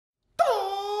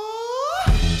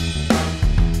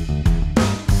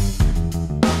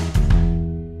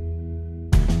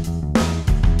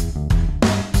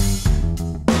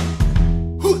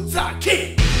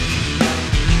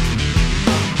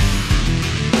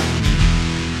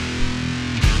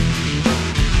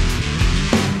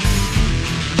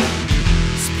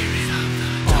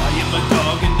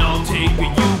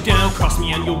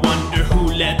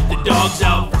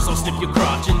snip your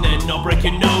crotch and then I'll break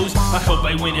your nose. I hope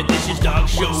I win at this year's dog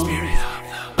show. Spirit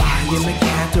of the I am a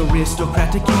cat,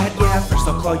 aristocratic cat, yeah. First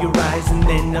I'll claw your eyes and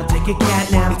then I'll take a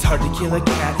cat nap. It's hard to kill a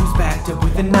cat who's backed up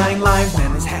with the 9 lives.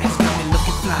 Man, this hat's coming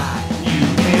looking fly. You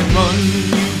can't run,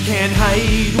 you can't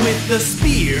hide with the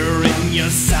spear in your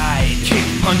side. Kick,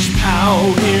 punch,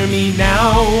 pow, hear me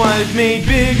now. I've made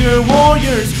bigger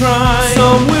warriors cry.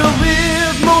 Some will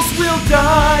live, most will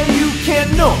die. You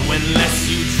can't know unless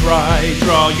you try.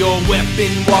 Draw your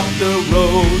weapon, walk the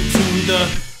road to the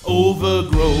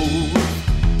overgrowth.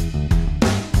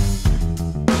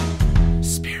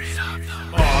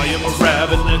 I am a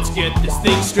rabbit, let's get this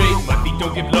thing straight. My feet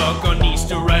don't give luck on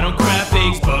Easter, right on crab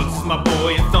eggs. Bugs is my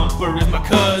boy and Thumper is my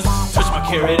cuz. Touch my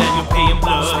carrot and you'll pay in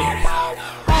blood.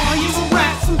 I am a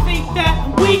rat, some think that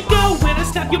I'm weaker. When I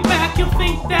stab your back, you'll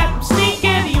think that I'm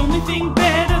sneaking. The only thing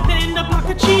better than a block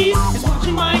of cheese is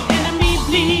watching my enemy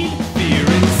bleed. Fear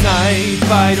inside,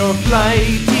 fight or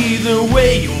flight, either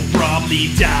way you'll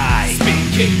probably die. Spin,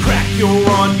 kick, crack, you're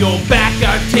on your back.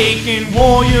 I've taken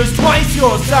warriors twice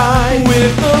your size.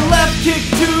 With a left kick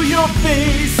to your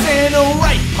face and a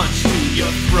right punch to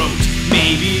your throat.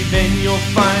 Maybe then you'll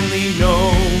finally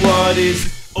know what is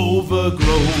overgrowth.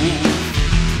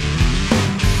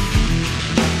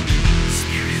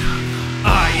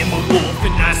 I am a wolf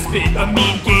and I spit a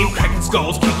mean game, cracking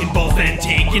skulls, kicking balls, and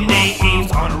taking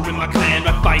aims. Honoring my clan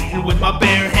by fighting with my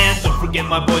bare hands. Don't forget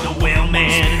my boy the whale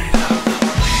man.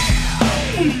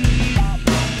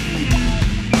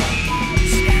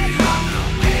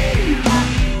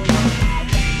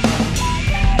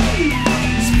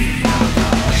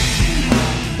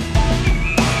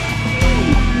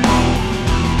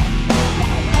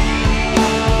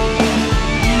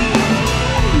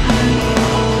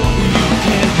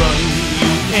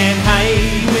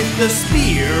 The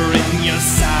spear in your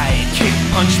side. Kick,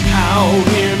 punch, pow,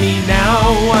 hear me now.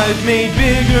 I've made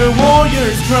bigger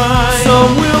warriors cry.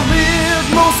 Some will live,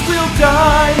 most will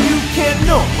die. You can't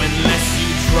know unless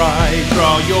you try.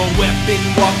 Draw your weapon,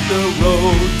 walk the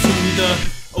road